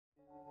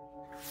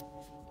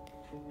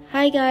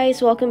Hi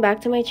guys, welcome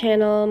back to my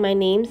channel. My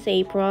name's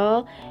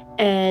April,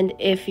 and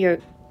if you're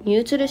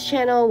new to this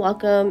channel,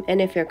 welcome,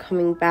 and if you're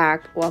coming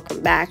back,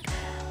 welcome back.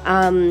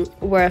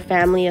 We're a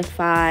family of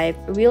 5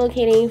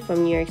 relocating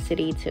from New York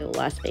City to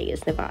Las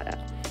Vegas, Nevada.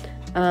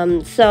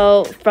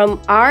 So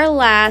from our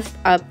last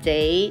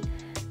update,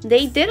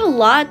 they did a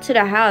lot to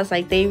the house.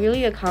 Like, they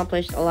really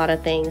accomplished a lot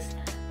of things.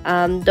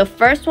 The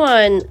first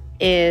one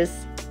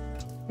is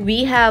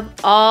we have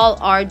all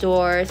our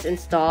doors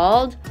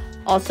installed.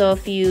 Also,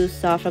 if you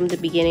saw from the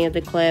beginning of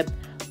the clip,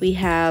 we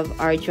have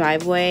our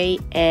driveway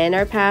and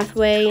our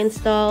pathway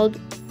installed.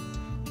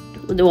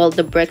 Well,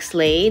 the bricks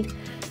laid.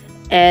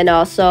 And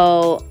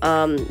also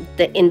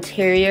the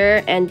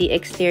interior and the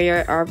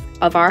exterior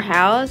of our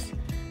house,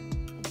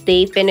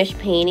 they finished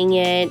painting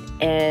it.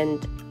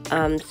 And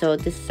so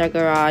this is our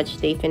garage.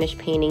 They finished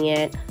painting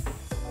it.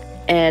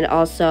 And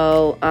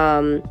also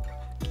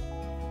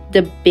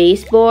the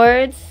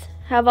baseboards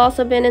have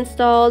also been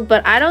installed,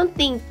 but I don't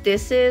think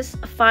this is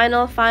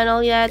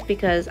final yet,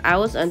 because I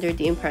was under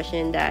the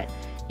impression that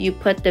you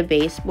put the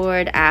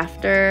baseboard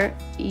after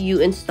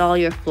you install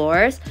your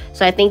floors.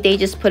 So I think they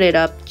just put it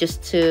up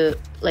just to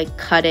like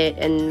cut it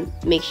and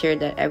make sure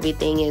that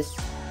everything is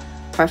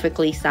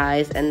perfectly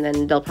sized, and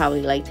then they'll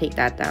probably like take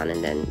that down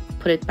and then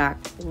put it back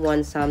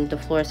once the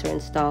floors are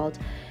installed.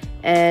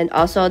 And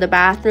also the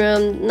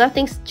bathroom,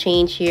 nothing's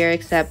changed here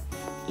except,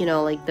 you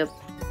know, like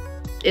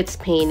it's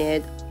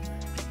painted.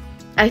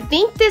 I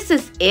think this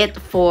is it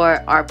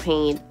for our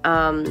paint.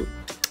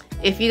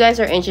 If you guys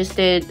are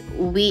interested,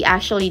 we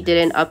actually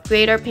didn't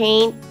upgrade our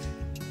paint,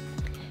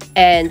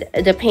 and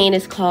the paint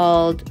is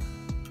called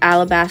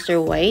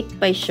Alabaster White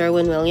by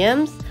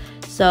Sherwin-Williams.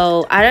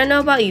 So I don't know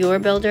about your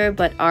builder,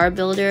 but our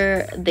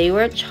builder, they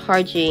were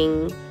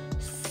charging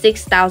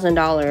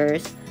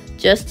 $6,000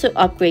 just to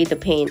upgrade the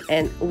paint,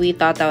 and we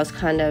thought that was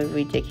kind of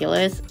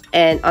ridiculous.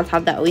 And on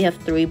top of that, we have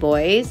 3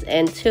 boys,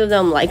 and 2 of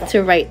them like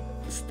to write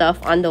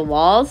stuff on the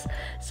walls,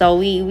 so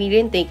we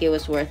didn't think it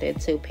was worth it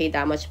to pay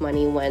that much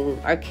money when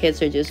our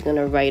kids are just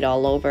gonna write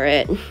all over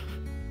it.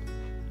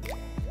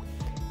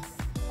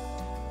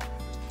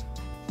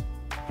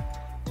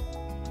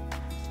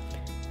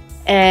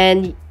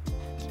 And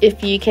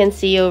if you can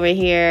see over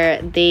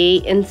here,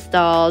 they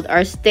installed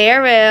our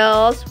stair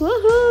rails.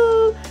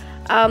 Woohoo!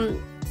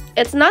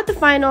 It's not the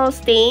final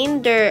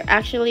stain. They're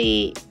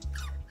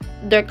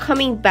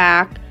coming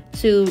back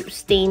to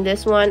stain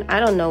this one. I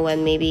don't know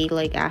when, maybe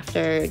like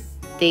after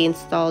they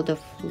install the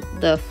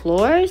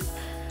floors.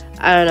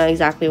 I don't know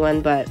exactly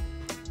when, but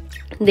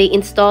they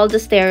installed the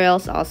stair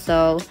rails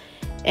also.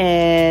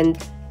 And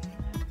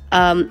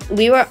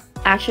we were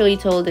actually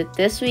told that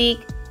this week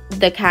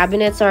the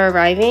cabinets are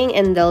arriving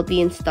and they'll be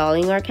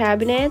installing our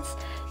cabinets.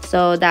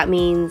 So that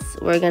means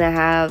we're gonna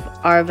have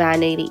our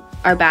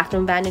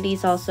bathroom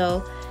vanities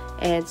also.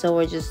 And so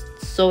we're just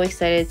so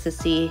excited to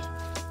see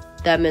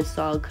them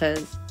installed,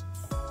 because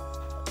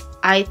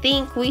I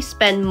think we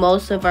spend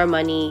most of our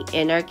money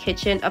in our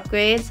kitchen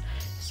upgrades,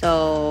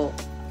 so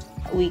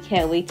we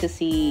can't wait to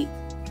see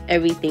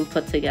everything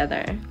put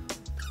together.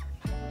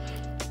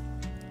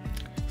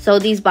 So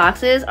these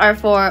boxes are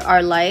for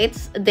our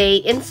lights.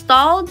 They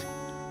installed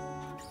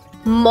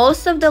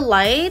most of the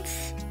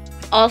lights,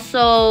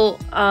 also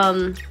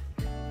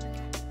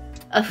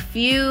a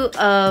few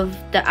of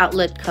the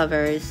outlet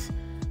covers,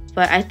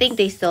 but I think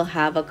they still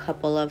have a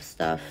couple of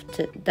stuff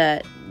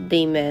that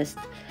they missed.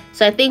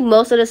 So I think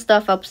most of the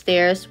stuff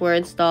upstairs were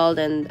installed,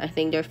 and I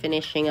think they're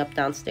finishing up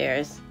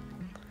downstairs.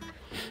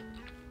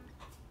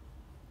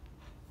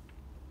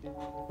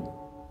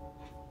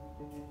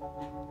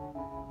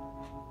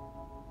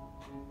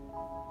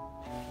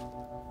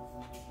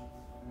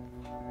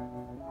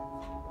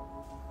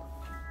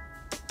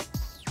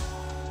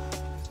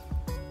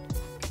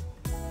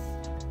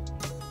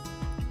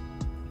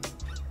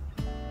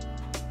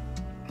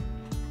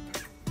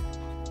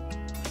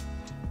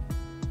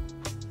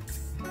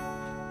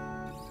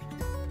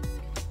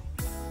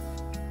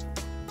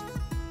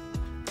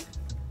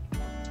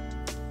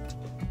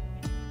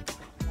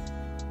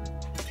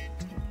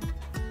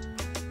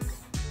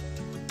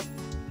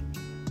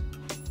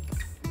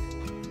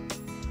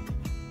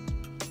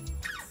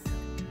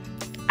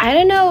 I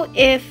don't know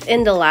if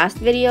in the last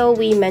video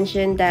we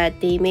mentioned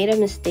that they made a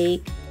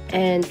mistake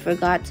and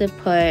forgot to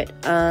put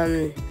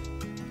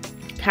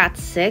Cat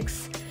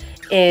 6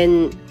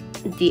 in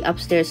the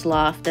upstairs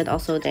loft and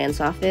also dance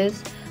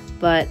office,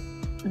 but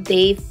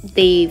they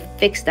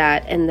fixed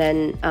that, and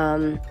then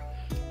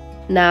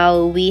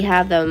now we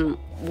have them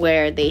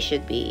where they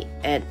should be.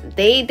 And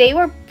they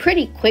were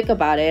pretty quick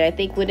about it. I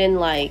think within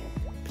like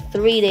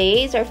 3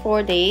 days or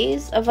 4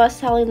 days of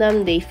us telling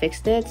them, they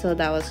fixed it, so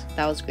that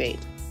was great.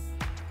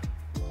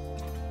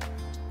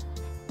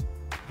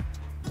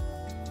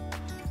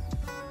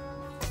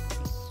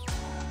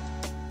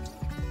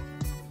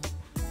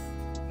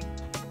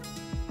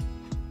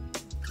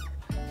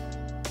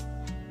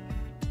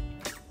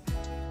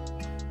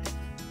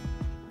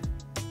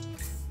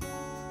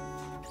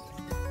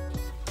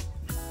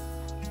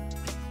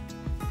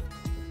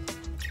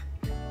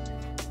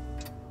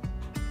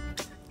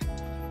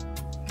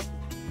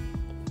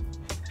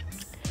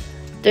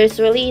 There's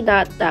really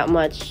not that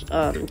much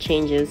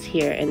changes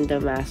here in the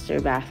master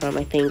bathroom,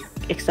 I think,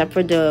 except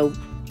for the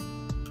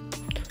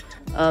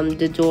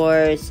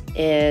doors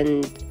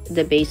and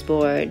the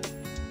baseboard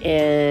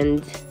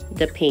and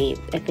the paint.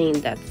 I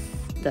think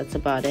that's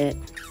about it.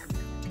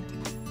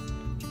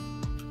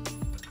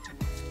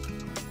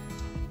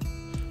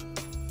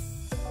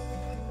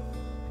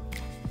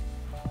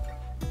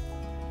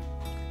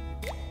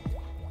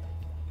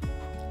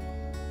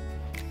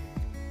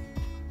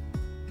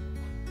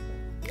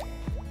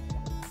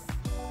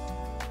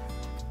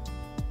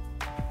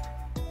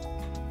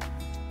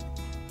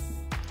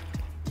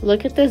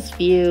 Look at this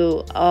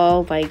view.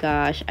 Oh my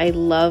gosh, I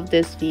love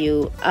this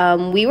view.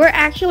 We were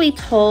actually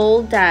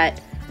told that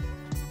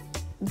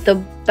the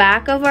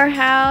back of our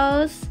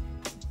house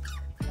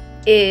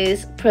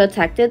is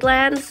protected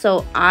land,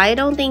 so I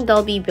don't think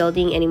they'll be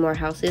building any more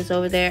houses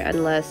over there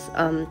unless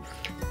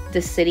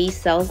the city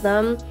sells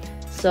them.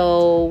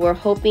 So we're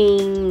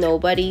hoping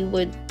nobody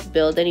would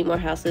build any more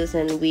houses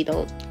and we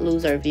don't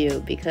lose our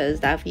view,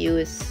 because that view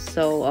is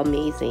so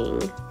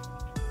amazing.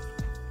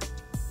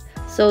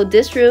 So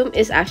this room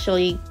is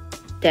actually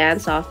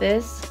Dan's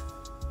office.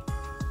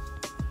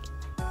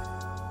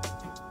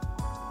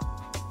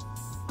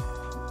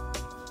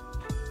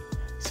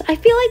 So I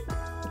feel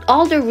like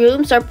all the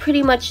rooms are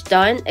pretty much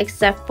done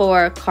except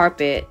for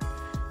carpet.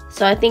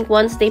 So I think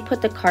once they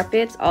put the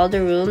carpets, all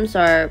the rooms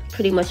are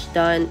pretty much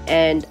done,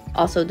 and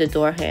also the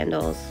door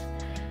handles.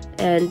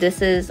 And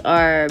this is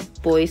our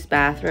boys'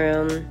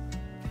 bathroom.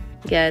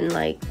 Again,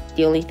 like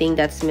the only thing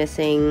that's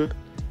missing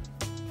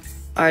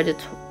are the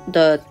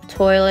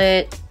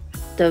toilet,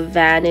 the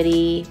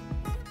vanity,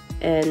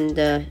 and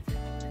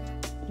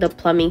the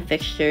plumbing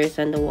fixtures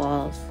and the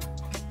walls.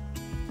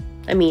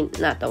 I mean,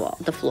 not the wall,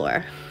 the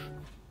floor.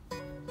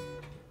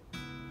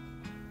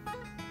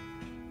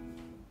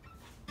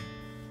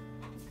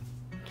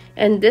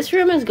 And this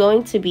room is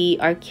going to be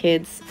our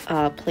kids'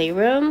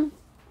 playroom.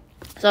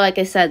 So like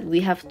I said, we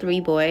have 3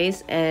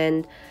 boys,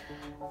 and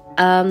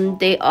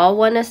they all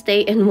want to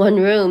stay in one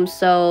room.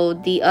 So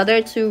the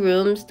other 2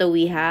 rooms that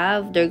we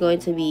have, they're going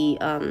to be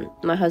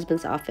my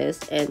husband's office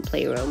and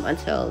playroom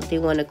until they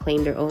want to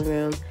claim their own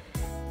room.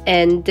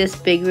 And this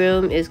big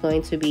room is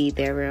going to be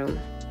their room.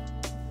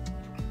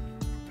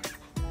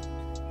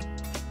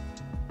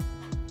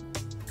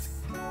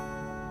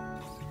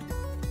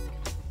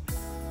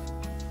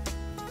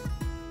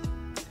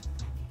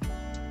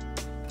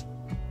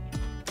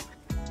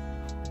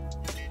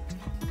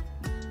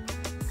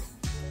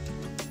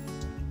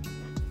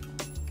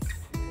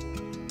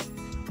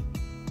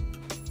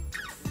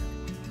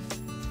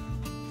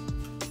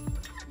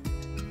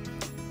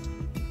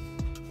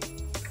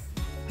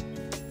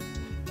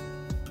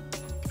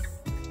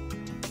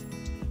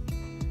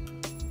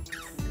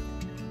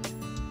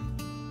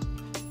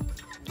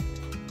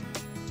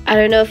 I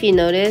don't know if you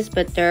noticed,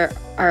 but there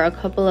are a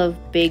couple of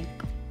big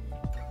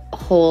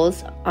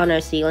holes on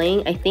our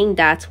ceiling. I think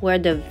that's where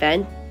the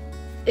vent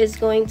is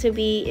going to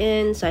be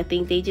in. So I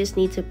think they just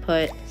need to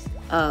put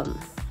a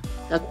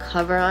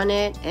cover on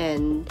it,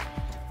 and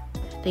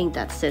I think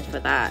that's it for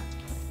that.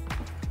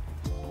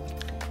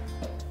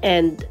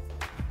 And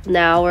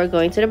now we're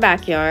going to the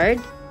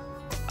backyard.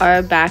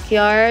 Our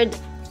backyard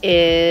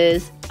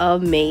is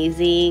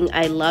amazing.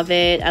 I love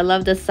it. I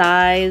love the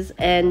size,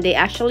 and they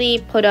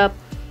actually put up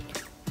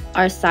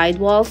our side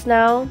walls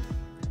now.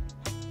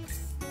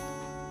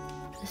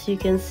 As you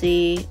can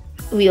see,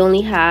 we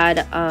only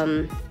had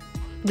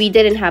we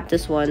didn't have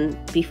this one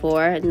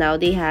before. Now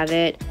they have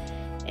it,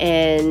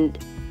 and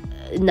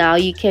now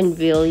you can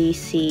really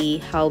see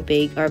how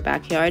big our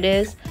backyard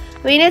is.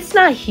 I mean, it's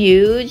not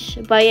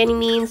huge by any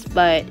means,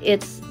 but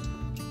it's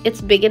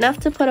big enough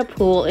to put a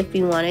pool if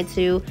we wanted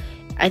to.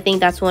 I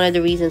think that's one of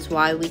the reasons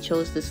why we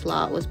chose this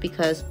lot, was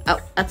because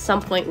at some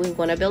point we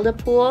want to build a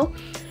pool.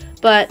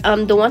 But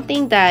the one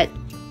thing that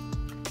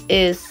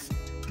is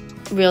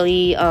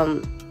really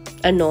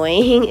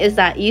annoying is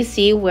that you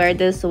see where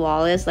this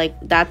wall is, like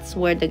that's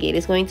where the gate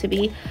is going to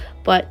be,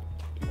 but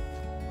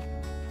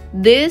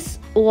this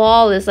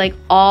wall is like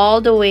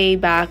all the way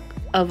back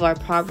of our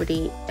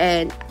property,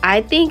 and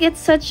I think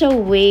it's such a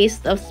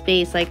waste of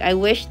space. Like, I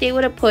wish they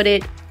would have put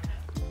it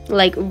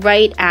like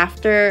right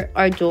after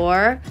our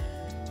door,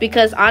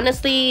 because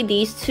honestly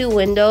these 2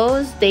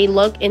 windows, they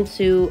look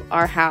into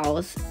our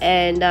house,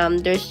 and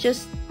there's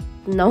just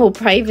no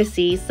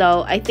privacy.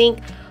 So I think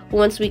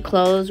once we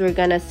close, we're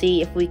gonna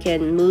see if we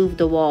can move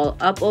the wall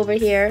up over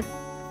here,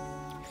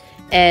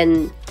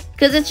 and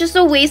because it's just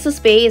a waste of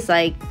space.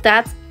 Like,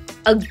 that's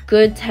a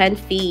good 10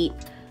 feet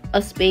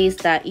of space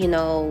that, you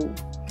know,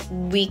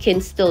 we can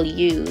still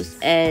use,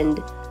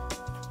 and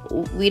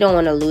we don't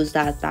want to lose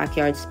that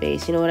backyard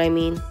space, you know what I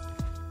mean?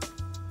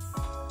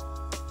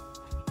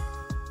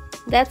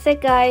 That's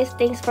it, guys.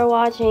 Thanks for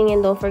watching,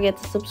 and don't forget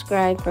to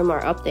subscribe for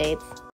more updates.